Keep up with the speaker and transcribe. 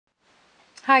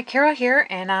Hi, Carol here,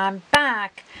 and I'm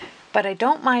back. But I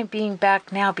don't mind being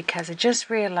back now because I just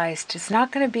realized it's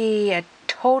not going to be a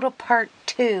total part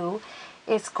 2.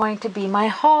 It's going to be my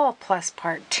haul plus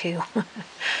part 2.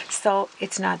 So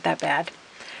it's not that bad.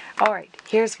 Alright,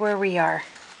 here's where we are.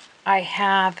 I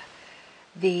have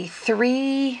the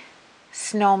 3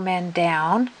 snowmen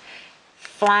down.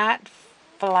 Flat,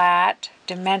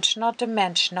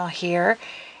 dimensional here.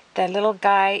 The little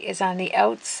guy is on the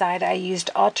outside. I used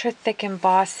ultra thick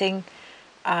embossing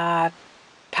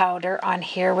powder on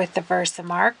here with the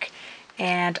Versamark,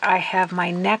 and I have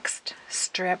my next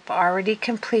strip already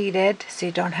completed, so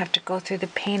you don't have to go through the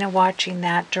pain of watching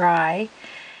that dry.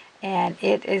 And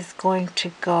it is going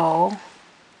to go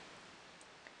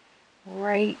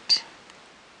right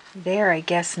there, I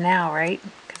guess now, right?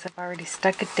 Because I've already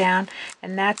stuck it down.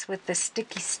 And that's with the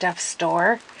Sticky Stuff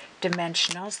Store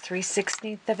dimensionals,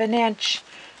 3/16 of an inch.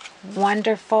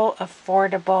 Wonderful,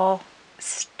 affordable,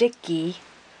 sticky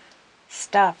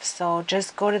stuff. So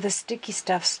just go to the Sticky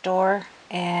Stuff Store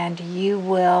and you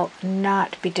will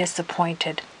not be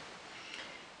disappointed.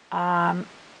 Let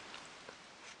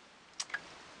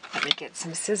me get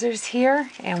some scissors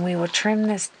here and we will trim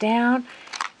this down.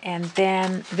 And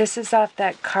then this is off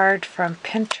that card from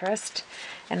Pinterest.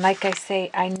 And like I say,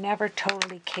 I never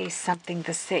totally case something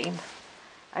the same.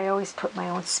 I always put my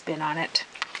own spin on it.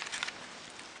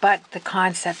 But the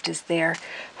concept is there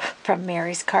from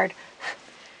Mary's card.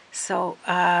 So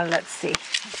let's see.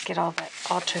 Let's get all that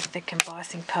ultra thick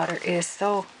embossing powder. It is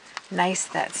so nice,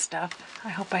 that stuff. I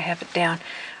hope I have it down.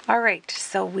 Alright,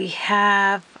 so we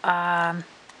have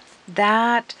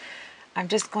that. I'm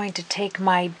just going to take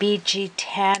my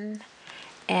BG10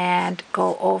 and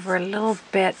go over a little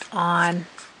bit on,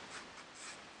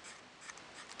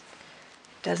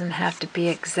 doesn't have to be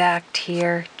exact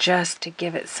here, just to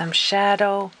give it some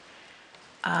shadow.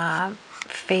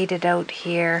 Fade it out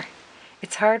here.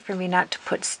 It's hard for me not to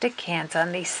put stick hands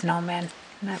on these snowmen.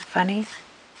 Isn't that funny?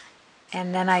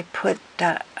 And then I put,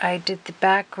 I did the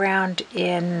background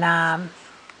in the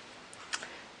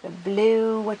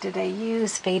blue, what did I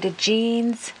use? Faded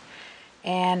Jeans.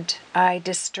 And I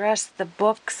distressed the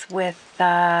books with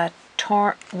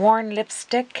worn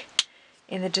lipstick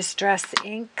in the Distress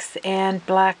inks and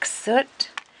black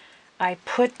soot. I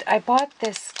bought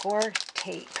this score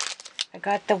tape. I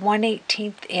got the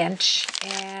 1/18 inch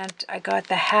and I got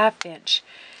the 1/2 inch.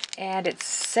 And it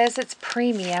says it's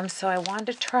premium, so I wanted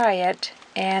to try it.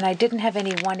 And I didn't have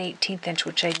any 1/18 inch,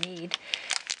 which I need.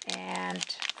 And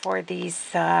for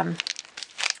these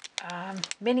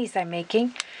minis I'm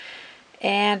making.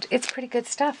 And it's pretty good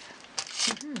stuff.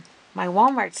 My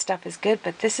Walmart stuff is good,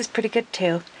 but this is pretty good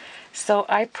too. So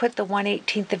I put the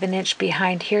 1/18 of an inch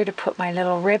behind here to put my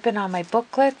little ribbon on my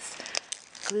booklets,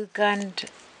 glue gunned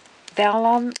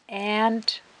vellum,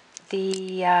 and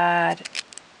the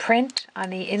print on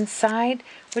the inside,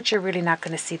 which you're really not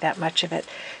going to see that much of it.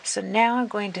 So now I'm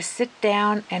going to sit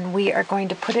down and we are going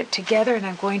to put it together, and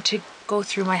I'm going to go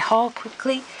through my haul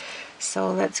quickly.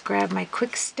 So let's grab my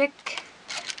quick stick,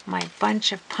 my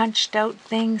bunch of punched out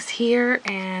things here,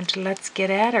 and let's get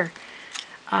at her.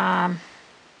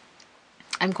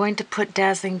 I'm going to put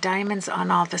Dazzling Diamonds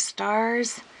on all the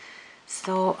stars.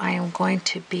 So I am going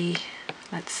to be,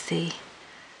 let's see,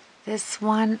 this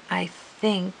one I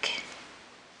think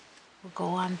will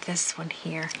go on this one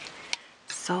here.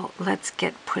 So let's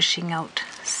get pushing out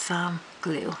some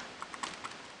glue,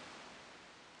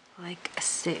 like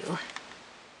so.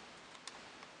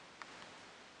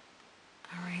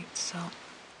 Alright, so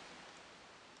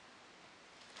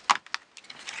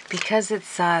because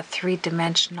it's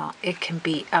 3-dimensional, it can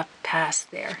be up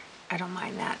past there. I don't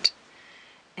mind that.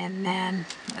 And then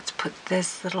let's put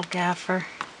this little gaffer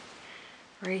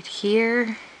right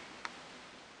here.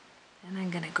 And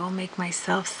I'm going to go make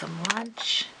myself some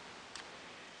lunch.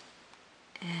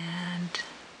 And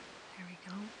there we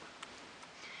go.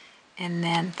 And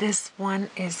then this one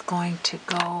is going to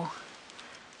go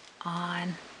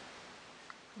on,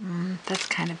 that's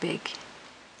kind of big.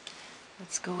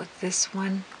 Let's go with this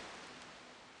one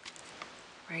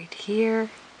right here.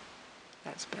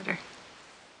 That's better.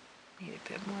 Need a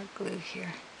bit more glue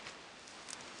here.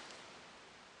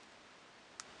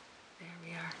 There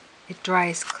we are. It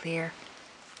dries clear,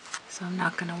 so I'm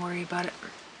not going to worry about it.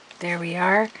 There we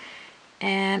are.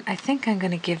 And I think I'm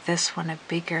going to give this one a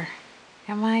bigger.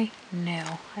 Am I?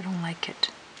 No, I don't like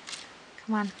it.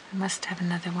 Come on, I must have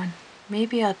another one.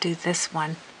 Maybe I'll do this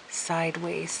one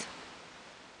sideways,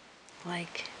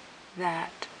 like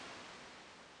that.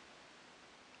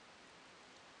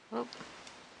 Oh,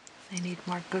 I need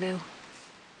more glue.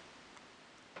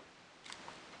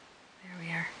 There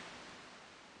we are.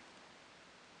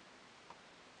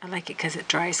 I like it because it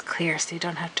dries clear, so you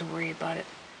don't have to worry about it.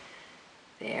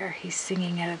 There, he's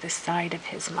singing out of the side of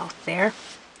his mouth there.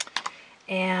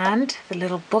 And the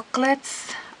little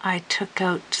booklets, I took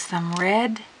out some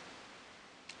red.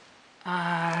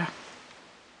 I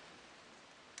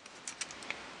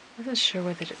wasn't sure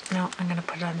whether to, no, I'm going to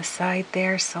put it on the side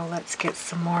there, so let's get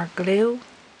some more glue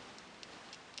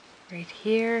right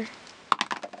here.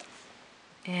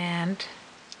 And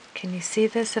can you see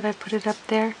this if I put it up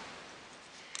there?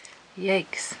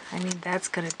 Yikes, I mean that's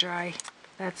going to dry.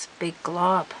 That's a big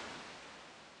glob.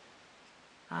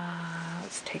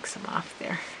 Let's take some off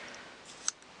there.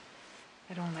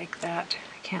 I don't like that.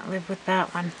 I can't live with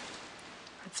that one.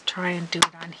 Let's try and do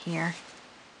it on here.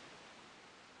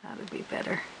 That would be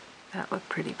better. That looked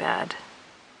pretty bad.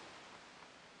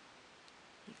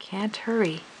 You can't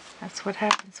hurry. That's what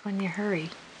happens when you hurry.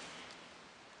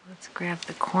 Let's grab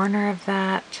the corner of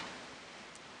that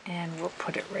and we'll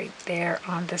put it right there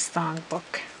on the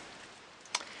songbook.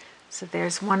 So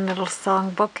there's one little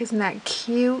songbook. Isn't that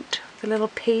cute? The little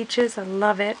pages, I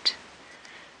love it.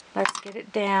 Let's get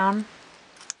it down,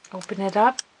 open it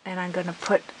up, and I'm going to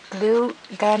put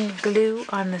gun glue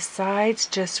on the sides,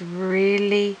 just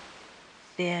really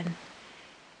thin.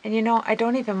 And you know, I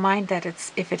don't even mind that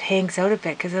if it hangs out a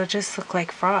bit, because it'll just look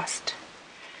like frost.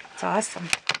 It's awesome.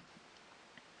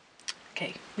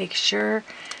 Okay, make sure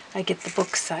I get the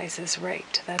book sizes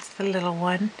right. That's the little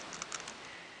one.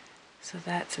 So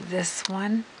that's this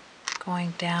one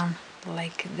going down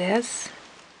like this.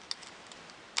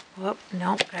 Whoop,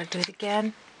 nope, gotta do it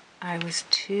again. I was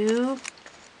too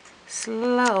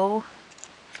slow.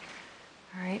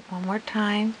 All right, one more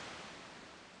time.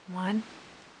 1,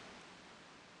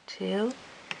 2,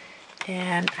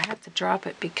 and I have to drop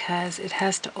it because it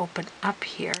has to open up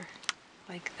here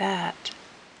like that.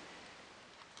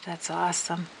 That's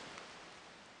awesome.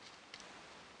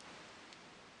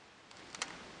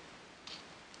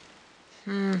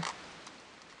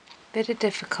 Bit of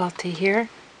difficulty here.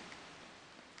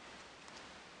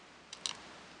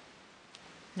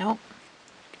 Nope.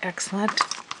 Excellent.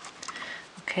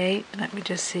 Okay, let me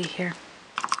just see here.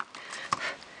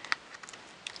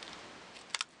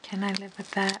 Can I live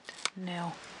with that?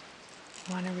 No.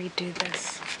 I want to redo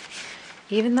this.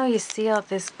 Even though you see all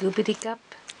this goobity gup,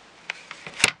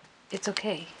 it's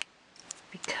okay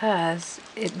because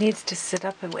it needs to sit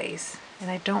up a ways,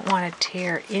 and I don't want to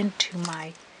tear into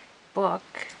my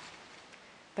book,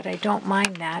 but I don't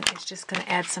mind that. It's just going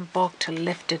to add some bulk to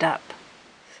lift it up,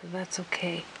 so that's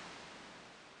okay.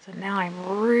 So now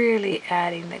I'm really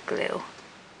adding the glue.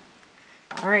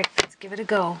 All right, let's give it a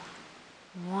go.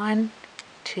 1,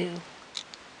 2.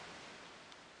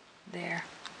 There.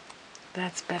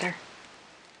 That's better.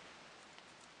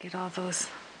 Get all those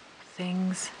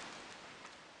things.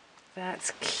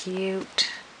 That's cute.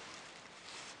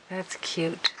 That's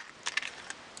cute.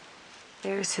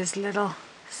 There's his little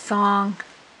song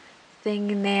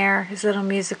thing in there, his little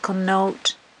musical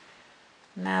note.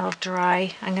 And that'll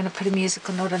dry. I'm going to put a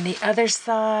musical note on the other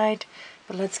side,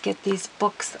 but let's get these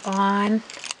books on.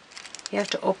 You have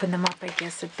to open them up, I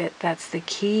guess, a bit. That's the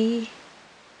key.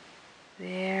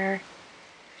 There.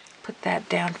 Put that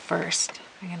down first.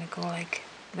 I'm going to go like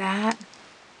that.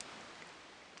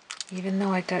 Even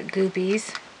though I got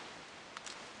goobies.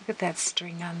 Look at that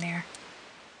string on there.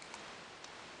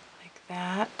 Like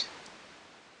that.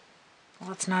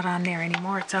 Well, it's not on there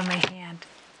anymore. It's on my hand.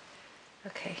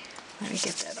 Okay, let me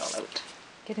get that all out.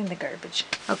 Get in the garbage.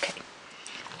 Okay.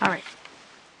 All right.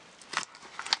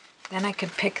 Then I can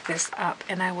pick this up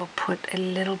and I will put a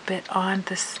little bit on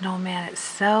the snowman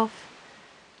itself.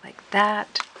 Like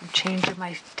that. I'm changing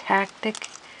my tactic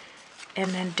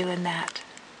and then doing that.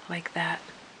 Like that.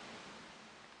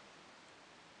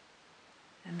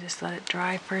 And just let it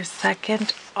dry for a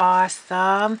second.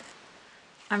 Awesome.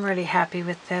 I'm really happy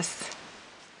with this.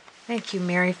 Thank you,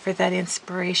 Mary, for that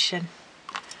inspiration.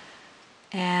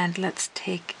 And let's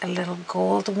take a little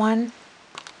gold one.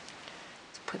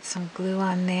 Let's put some glue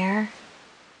on there.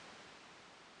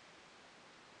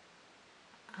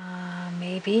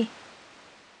 Maybe.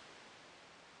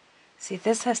 See,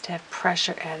 this has to have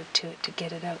pressure added to it to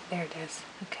get it out. There it is.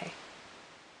 Okay.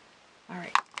 All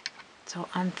right. So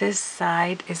on this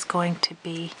side is going to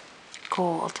be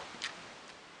gold.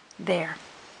 There.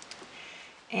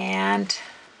 And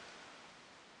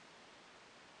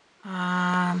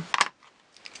I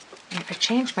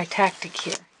changed my tactic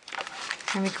here.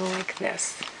 Let me go like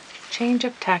this. Change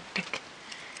of tactic.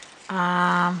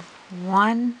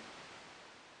 One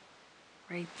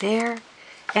right there.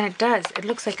 And it does. It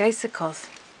looks like icicles.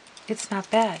 It's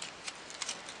not bad.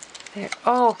 There.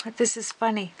 Oh, this is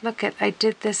funny. Look at, I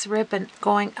did this ribbon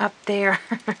going up there.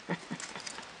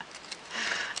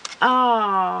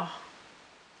 Oh,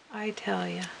 I tell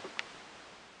you.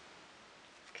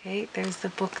 Okay, there's the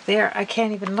book there. I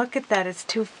can't even look at that. It's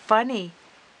too funny.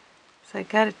 So I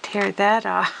gotta tear that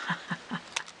off.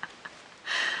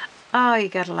 Oh, you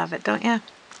gotta love it, don't you?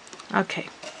 Okay.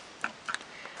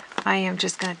 I am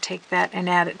just gonna take that and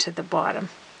add it to the bottom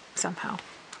somehow,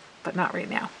 but not right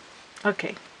now.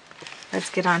 Okay, let's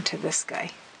get on to this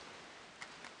guy.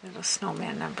 Little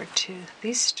snowman number 2.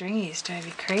 These stringies drive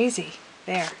me crazy.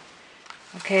 There.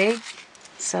 Okay,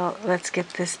 so let's get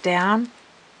this down.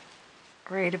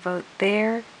 Right about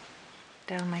there.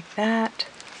 Down like that.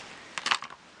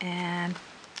 And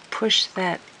push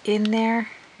that in there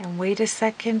and wait a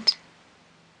second.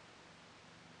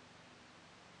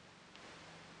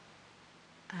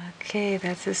 Okay,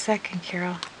 that's a second,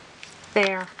 Carol.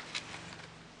 There.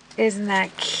 Isn't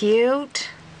that cute?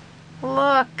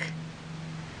 Look.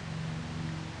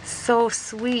 So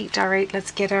sweet. All right,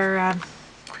 let's get our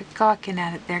quick gawking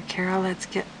at it there, Carol. Let's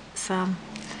get some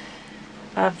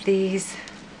of these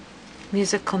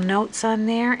musical notes on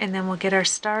there, and then we'll get our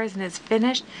stars and it's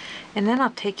finished. And then I'll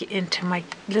take it into my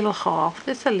little haul.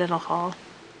 Just a little haul.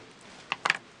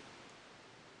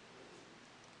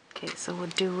 Okay, so we'll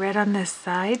do red on this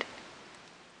side.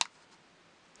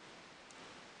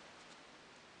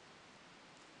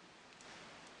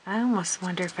 I almost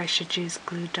wonder if I should use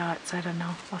glue dots. I don't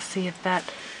know. I'll see if that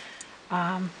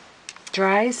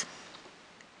dries.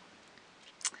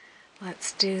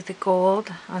 Let's do the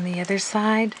gold on the other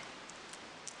side.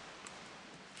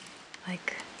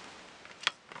 Like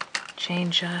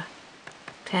change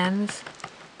pens.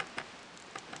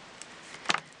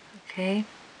 Okay,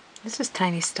 this is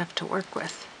tiny stuff to work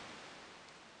with.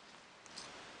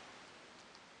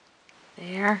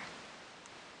 There.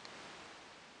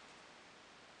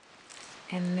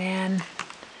 And then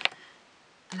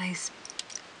a nice,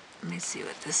 let me see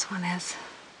what this one is.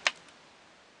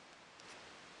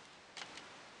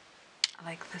 I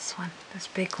like this one, this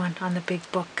big one on the big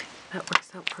book. That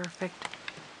works out perfect.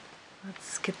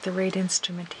 Let's get the right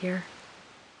instrument here.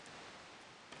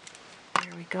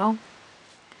 There we go.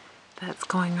 That's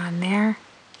going on there.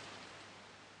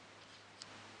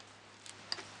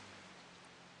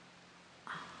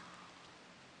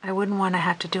 I wouldn't want to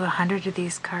have to do 100 of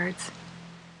these cards,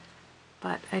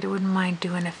 but I wouldn't mind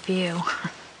doing a few.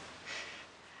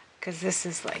 Because this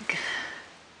is like,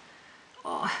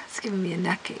 oh, it's giving me a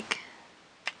neck ache.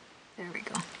 There we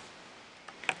go.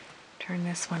 Turn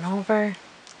this one over.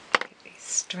 Get these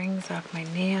strings off my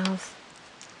nails.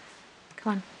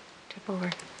 Come on, tip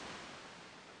over.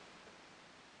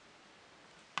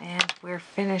 And we're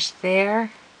finished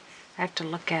there. I have to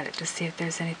look at it to see if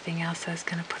there's anything else I was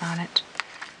going to put on it.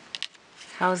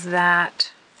 How's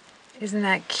that? Isn't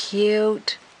that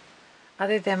cute?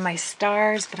 Other than my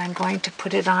stars, but I'm going to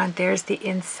put it on. There's the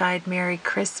inside Merry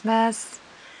Christmas.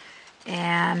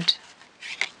 And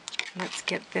let's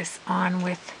get this on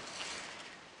with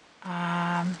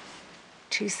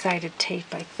two-sided tape.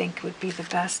 I think would be the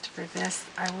best for this.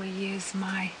 I will use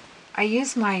my,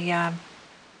 I'm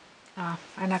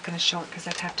not going to show it because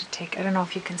I'd have to take, I don't know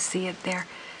if you can see it there,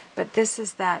 but this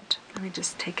is that, let me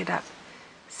just take it up.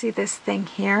 See this thing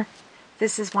here?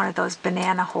 This is one of those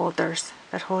banana holders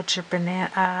that holds your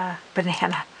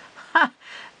banana.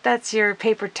 That's your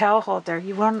paper towel holder.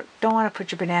 You don't want to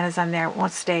put your bananas on there. It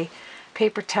won't stay.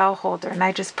 Paper towel holder. And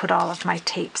I just put all of my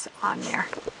tapes on there.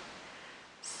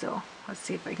 So let's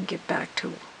see if I can get back to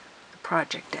the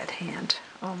project at hand.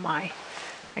 Oh my.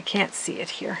 I can't see it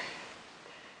here.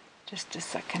 Just a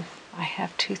second. I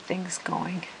have two things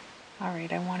going.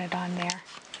 Alright, I want it on there.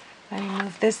 Let me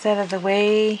move this out of the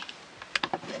way,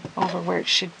 over where it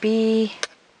should be,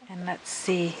 and let's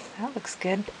see. That looks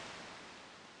good.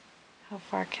 How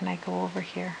far can I go over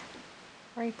here?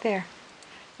 Right there.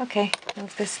 Okay,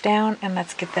 move this down and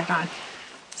let's get that on.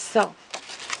 So,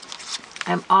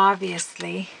 I'm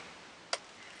obviously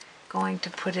going to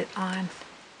put it on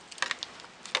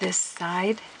this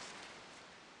side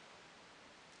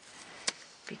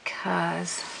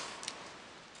because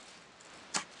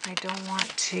I don't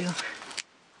want to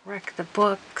wreck the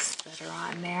books that are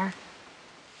on there.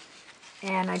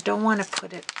 And I don't want to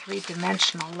put it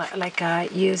three-dimensional, like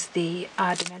use the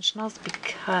dimensionals,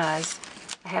 because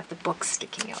I have the books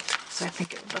sticking out. So I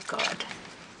think it would look odd.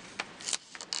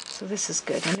 So this is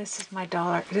good. And this is my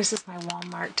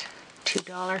Walmart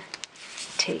 $2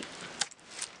 tape.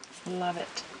 Love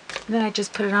it. And then I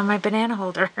just put it on my banana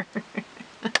holder.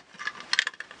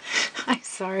 I'm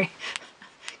sorry.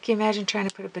 Can you imagine trying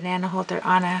to put a banana holder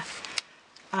on a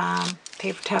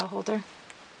paper towel holder?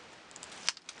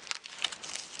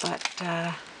 But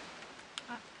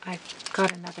I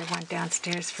got another one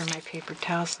downstairs for my paper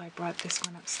towels, so I brought this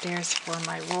one upstairs for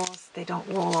my rolls. They don't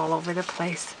roll all over the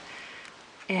place.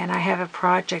 And I have a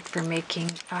project for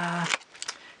making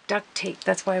duct tape.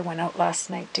 That's why I went out last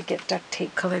night to get duct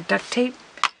tape, colored duct tape.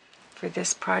 For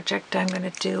this project I'm going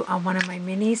to do on one of my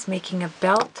minis, making a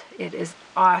belt. It is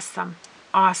awesome.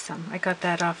 Awesome. I got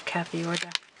that off Kathy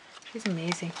Orda. She's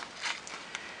amazing.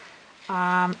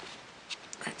 Let's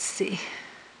see.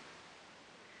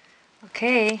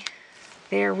 Okay,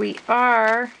 there we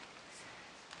are.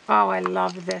 Oh, I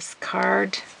love this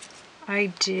card.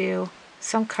 I do.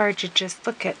 Some cards you just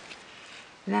look at.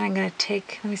 And then I'm going to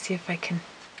take, let me see if I can,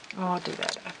 oh, I'll do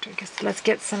that after. I guess let's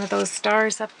get some of those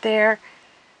stars up there.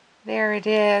 There it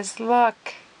is.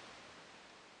 Look.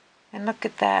 And look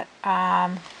at that.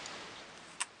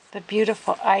 The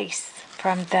beautiful ice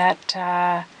from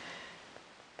that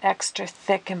extra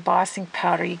thick embossing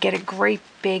powder. You get a great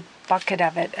big bucket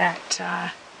of it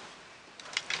at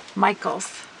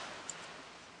Michael's.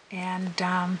 And,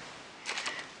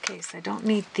 okay, so I don't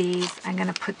need these. I'm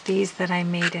going to put these that I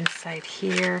made inside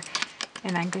here.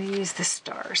 And I'm going to use the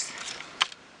stars.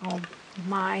 Oh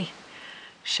my.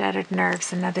 Shattered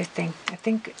nerves, another thing. I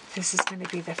think this is going to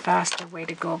be the faster way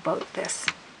to go about this.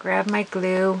 Grab my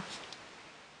glue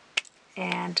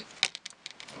and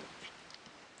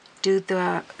do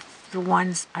the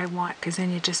ones I want, because then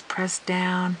you just press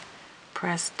down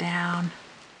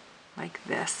like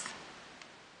this.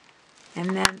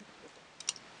 And then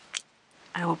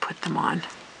I will put them on.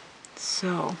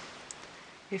 So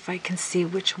if I can see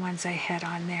which ones I had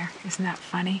on there. Isn't that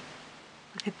funny?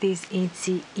 Look at these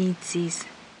eetsies.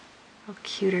 How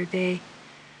cute are they?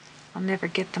 I'll never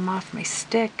get them off my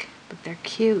stick, but they're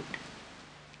cute.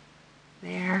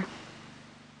 There.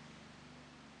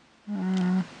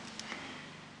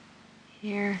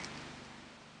 Here.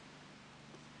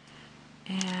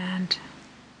 And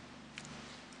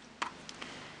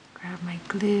grab my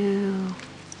glue.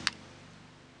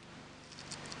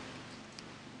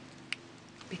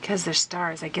 Because they're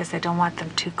stars, I guess I don't want them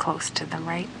too close to them,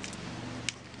 right?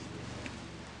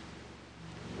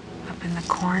 Up in the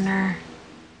corner.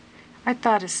 I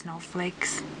thought of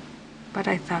snowflakes, but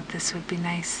I thought this would be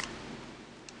nice.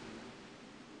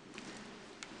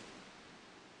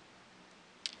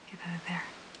 Get out of there.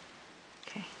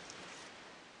 Okay.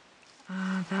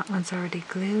 That one's already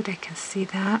glued. I can see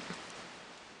that.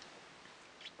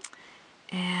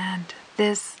 And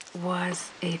this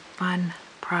was a fun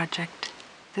project.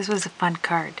 This was a fun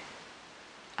card.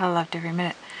 I loved every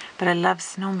minute. But I love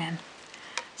snowmen.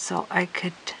 So I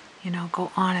could, you know,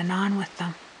 go on and on with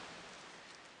them.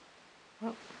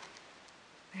 Oh,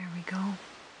 there we go.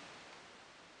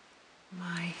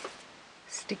 My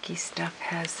sticky stuff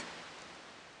has...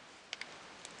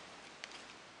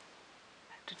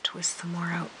 I have to twist some more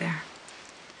out there.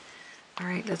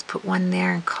 Alright, let's put one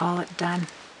there and call it done.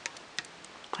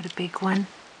 Put a big one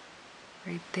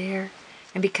right there.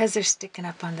 And because they're sticking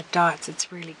up on the dots,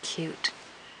 it's really cute.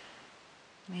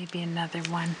 Maybe another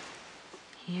one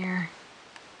here.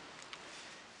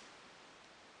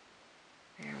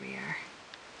 There we are.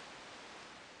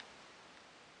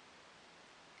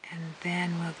 And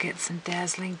then we'll get some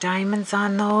dazzling diamonds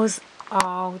on those.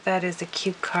 Oh, that is a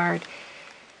cute card.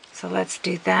 So let's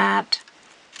do that.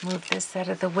 Move this out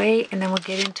of the way, and then we'll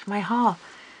get into my haul.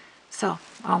 So,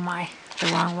 oh my, the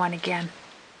wrong one again.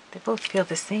 They both feel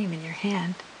the same in your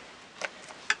hand.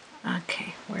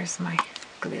 Okay, where's my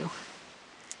glue?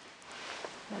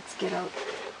 Let's get out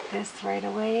this right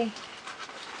away.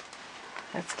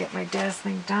 Let's get my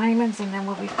dazzling diamonds, and then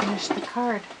we'll be finished the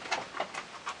card.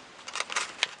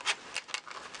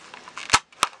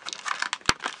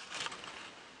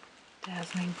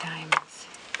 Dazzling diamonds.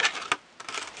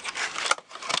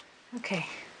 Okay.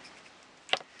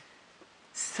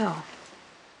 So,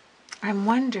 I'm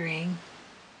wondering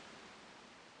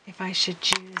if I should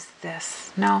use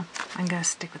this. No, I'm going to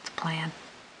stick with the plan.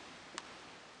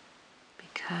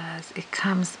 Because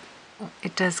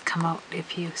it does come out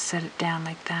if you set it down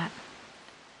like that.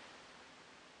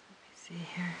 Let me see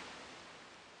here.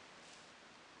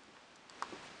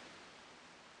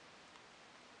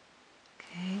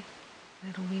 Okay,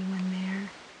 little wee one there.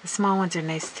 The small ones are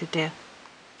nice to do.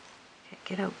 Okay,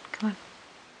 get out, come on.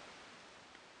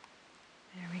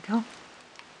 There we go.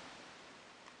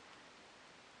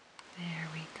 There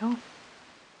we go.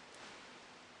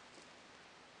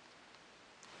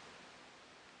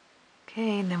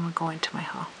 Okay, and then we'll go into my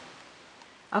haul.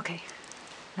 Okay,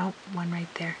 nope, one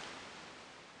right there.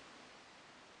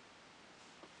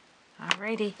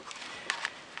 Alrighty.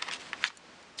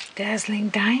 Dazzling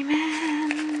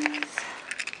diamonds.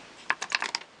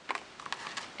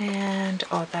 And,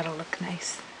 oh, that'll look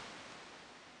nice.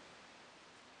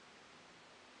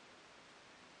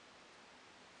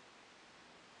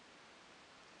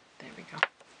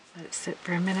 Let it sit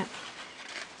for a minute.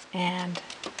 And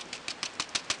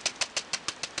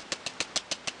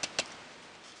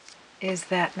is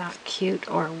that not cute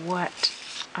or what?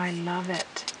 I love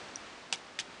it.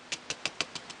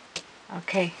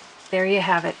 Okay, there you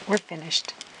have it. We're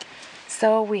finished.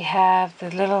 So we have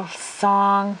the little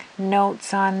song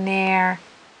notes on there.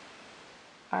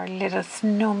 Our little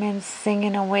snowman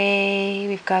singing away.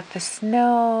 We've got the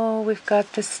snow. We've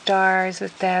got the stars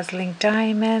with dazzling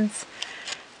diamonds.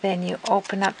 Then you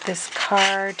open up this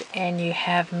card and you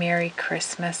have Merry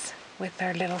Christmas with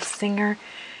our little singer.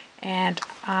 And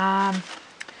I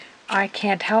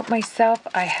can't help myself.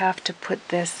 I have to put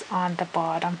this on the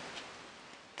bottom.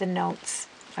 The notes.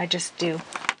 I just do.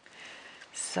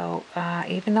 So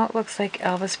even though it looks like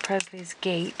Elvis Presley's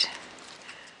gate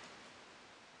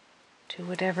to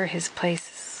whatever his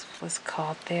place was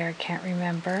called there, I can't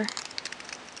remember.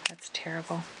 That's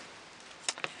terrible.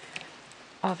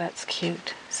 Oh, that's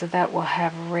cute. So that will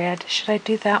have red. Should I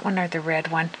do that one or the red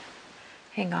one?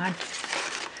 Hang on.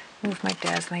 Move my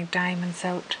dazzling diamonds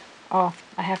out. Oh,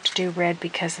 I have to do red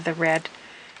because of the red.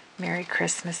 Merry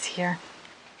Christmas here.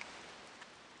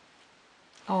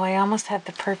 Oh, I almost had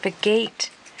the perfect gate.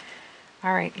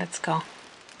 All right, let's go.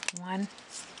 1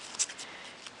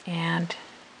 and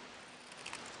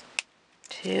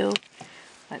 2.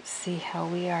 Let's see how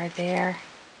we are there.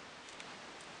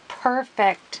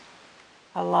 Perfect.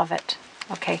 I love it.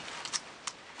 Okay.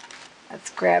 Let's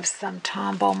grab some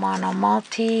Tombow Mono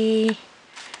Multi.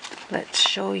 Let's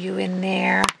show you in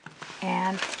there.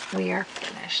 And we are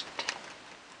finished.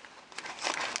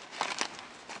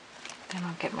 Then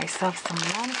I'll get myself some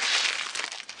lunch.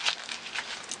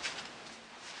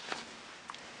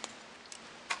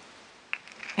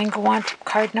 And go on to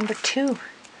card number 2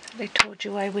 that I told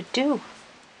you I would do.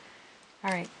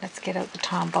 Alright, let's get out the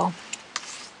Tombow.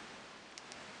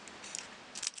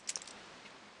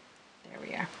 There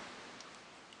we are.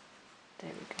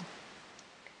 There we go.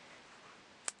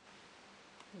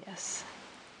 Yes.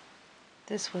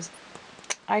 This was,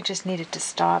 I just needed to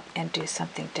stop and do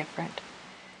something different.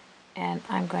 And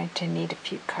I'm going to need a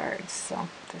few cards, so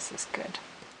this is good.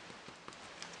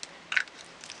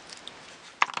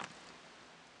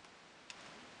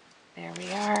 There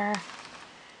we are.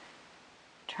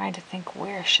 Trying to think,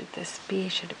 where should this be?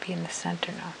 Should it be in the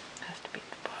center? No, it has to be at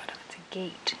the bottom. It's a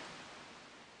gate.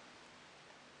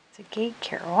 It's a gate,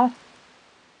 Carol.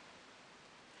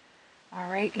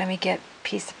 Alright, let me get a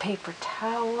piece of paper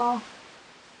towel.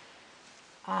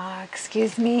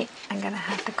 Excuse me, I'm going to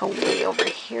have to go way over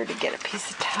here to get a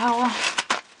piece of towel.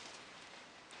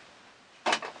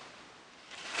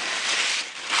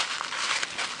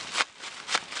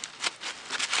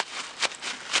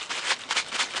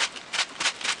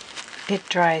 It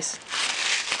dries,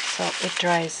 so it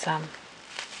dries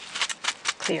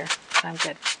clear, so I'm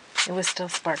good. It was still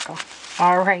sparkle.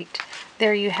 Alright,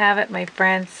 there you have it, my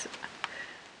friends.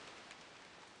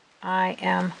 I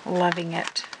am loving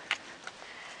it.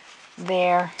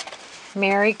 There,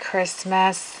 Merry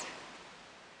Christmas.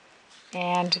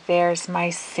 And there's my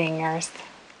singers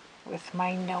with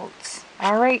my notes.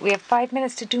 Alright, we have 5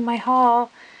 minutes to do my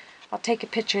haul. I'll take a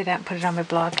picture of that and put it on my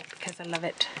blog because I love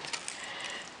it.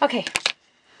 Okay,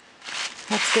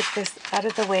 let's get this out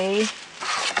of the way.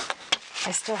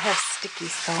 I still have sticky,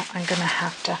 so I'm going to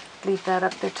have to leave that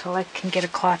up there till I can get a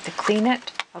cloth to clean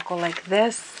it. I'll go like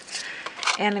this.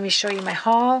 And let me show you my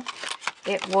haul.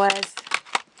 It was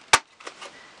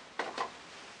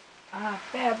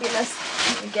fabulous.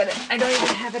 Let me get it. I don't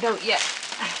even have it out yet.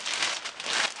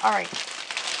 Alright.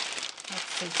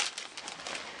 Let's see.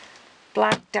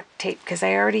 Black duct tape, because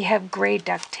I already have gray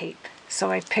duct tape. So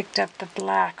I picked up the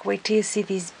black. Wait till you see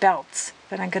these belts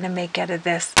that I'm going to make out of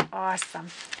this. Awesome.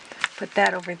 Put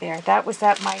that over there. That was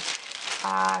at my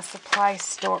supply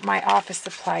store, my office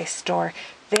supply store.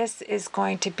 This is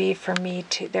going to be for me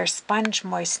to, they're sponge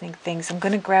moistening things. I'm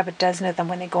going to grab a dozen of them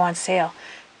when they go on sale.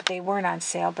 But they weren't on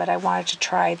sale, but I wanted to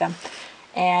try them.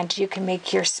 And you can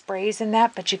make your sprays in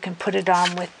that, but you can put it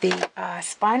on with the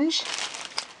sponge.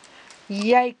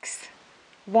 Yikes.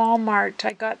 Walmart.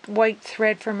 I got white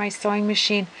thread for my sewing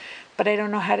machine, but I don't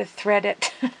know how to thread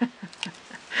it.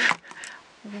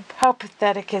 How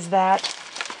pathetic is that?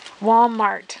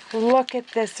 Walmart. Look at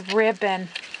this ribbon.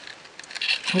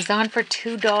 It was on for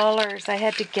 $2. I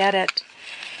had to get it.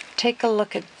 Take a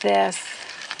look at this.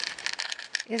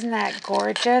 Isn't that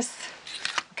gorgeous?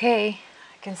 Okay,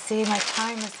 I can see my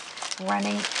time is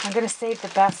running. I'm going to save the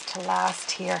best to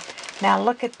last here. Now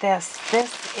look at this.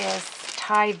 This is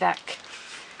Tyvek.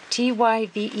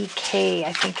 Tyvek,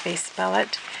 I think they spell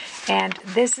it. And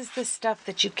this is the stuff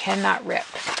that you cannot rip.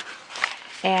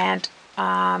 And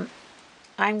I'm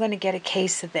I'm going to get a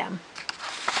case of them.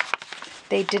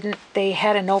 They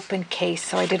had an open case,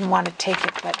 so I didn't want to take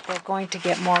it, but they're going to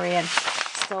get more in.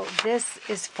 So this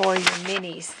is for your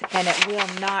minis, and it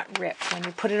will not rip. When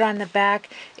you put it on the back,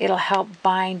 it'll help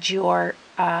bind your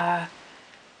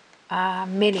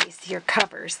minis, your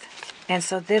covers. And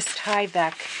so this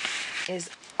Tyvek is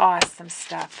awesome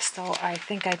stuff. So I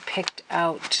think I picked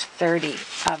out 30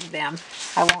 of them.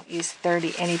 I won't use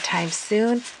 30 anytime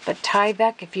soon, but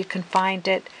Tyvek, if you can find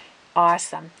it,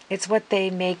 awesome. It's what they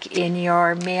make in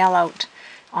your mail-out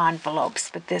envelopes,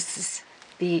 but this is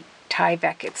the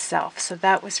Tyvek itself. So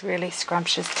that was really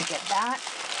scrumptious to get that.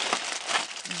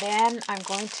 Then I'm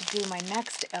going to do my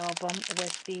next album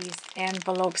with these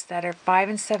envelopes that are 5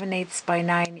 7/8 by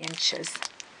 9 inches.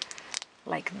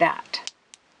 Like that.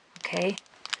 Okay?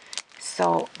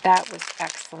 So that was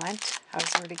excellent. I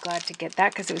was really glad to get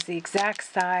that because it was the exact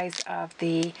size of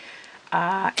the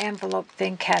envelope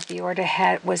thing Kathy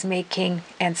Orta was making,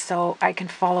 and so I can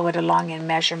follow it along in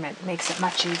measurement. Makes it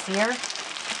much easier.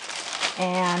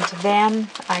 And then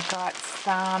I got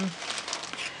some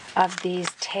of these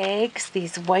tags,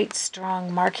 these white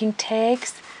strong marking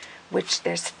tags, which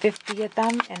there's 50 of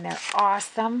them, and they're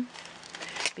awesome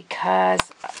because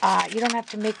you don't have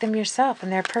to make them yourself,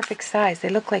 and they're perfect size. They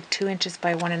look like 2 inches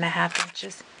by 1.5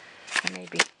 inches, or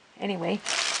maybe. Anyway,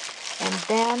 and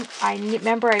then I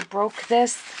remember I broke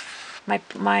this,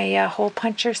 my hole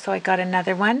puncher, so I got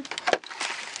another one.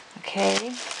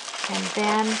 Okay, and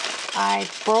then I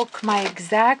broke my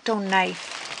X-Acto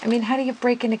knife. I mean, how do you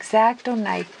break an X-Acto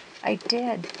knife? I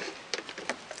did.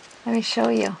 Let me show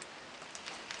you.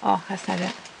 Oh, that's not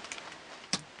it.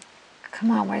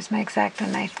 Come on, where's my X-Acto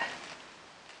knife?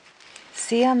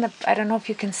 See on the, I don't know if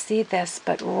you can see this,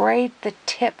 but right the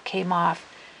tip came off.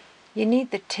 You need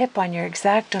the tip on your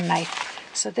X-Acto knife.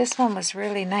 So this one was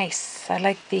really nice. I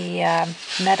like the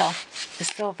metal, the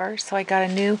silver. So I got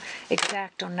a new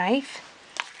X-Acto knife.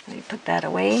 Let me put that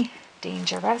away.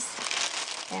 Dangerous.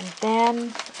 And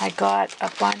then I got a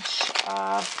bunch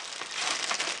of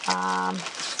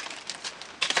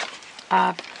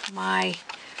my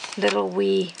little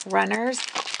wee runners,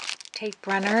 tape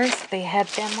runners. They had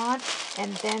them on,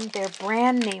 and then their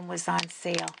brand name was on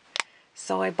sale.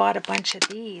 So I bought a bunch of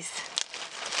these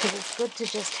because it's good to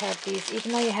just have these,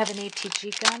 even though you have an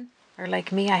ATG gun, or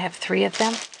like me, I have 3 of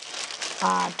them.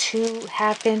 2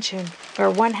 1/2 inch and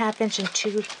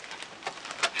 2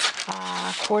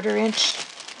 1/4 inch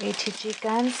ATG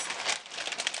guns.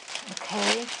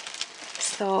 Okay,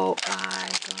 so I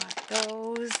got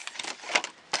those.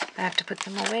 I have to put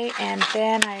them away, and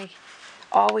then I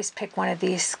always pick one of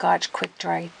these Scotch Quick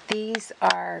Dry. These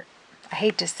are, I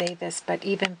hate to say this, but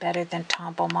even better than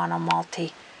Tombow Mono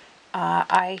Multi.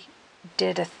 I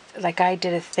did a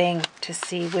thing to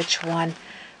see which one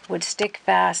would stick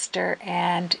faster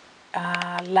and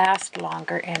last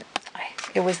longer, and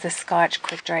it was the Scotch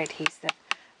Quick Dry adhesive.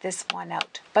 This won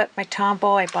out. But my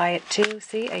Tombow, I buy it too.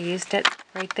 See, I used it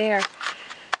right there.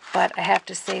 But I have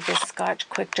to say this Scotch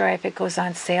Quick Dry, if it goes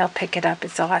on sale, pick it up.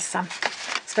 It's awesome.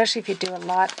 Especially if you do a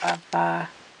lot of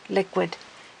liquid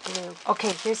glue.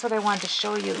 Okay, here's what I wanted to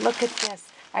show you. Look at this.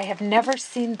 I have never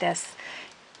seen this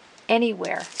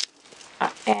anywhere.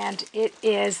 And it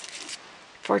is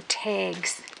for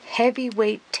tags.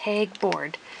 Heavyweight tag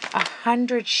board.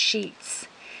 100 sheets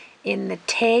in the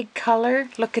tag color.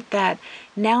 Look at that.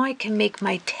 Now I can make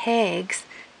my tags.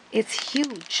 It's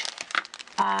huge.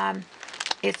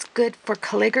 It's good for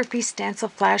calligraphy, stencil,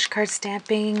 flashcard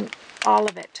stamping, all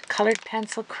of it. Colored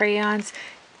pencil, crayons,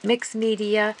 mixed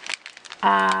media.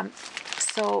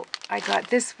 So I got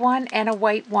this one and a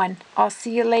white one. I'll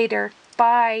see you later.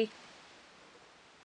 Bye.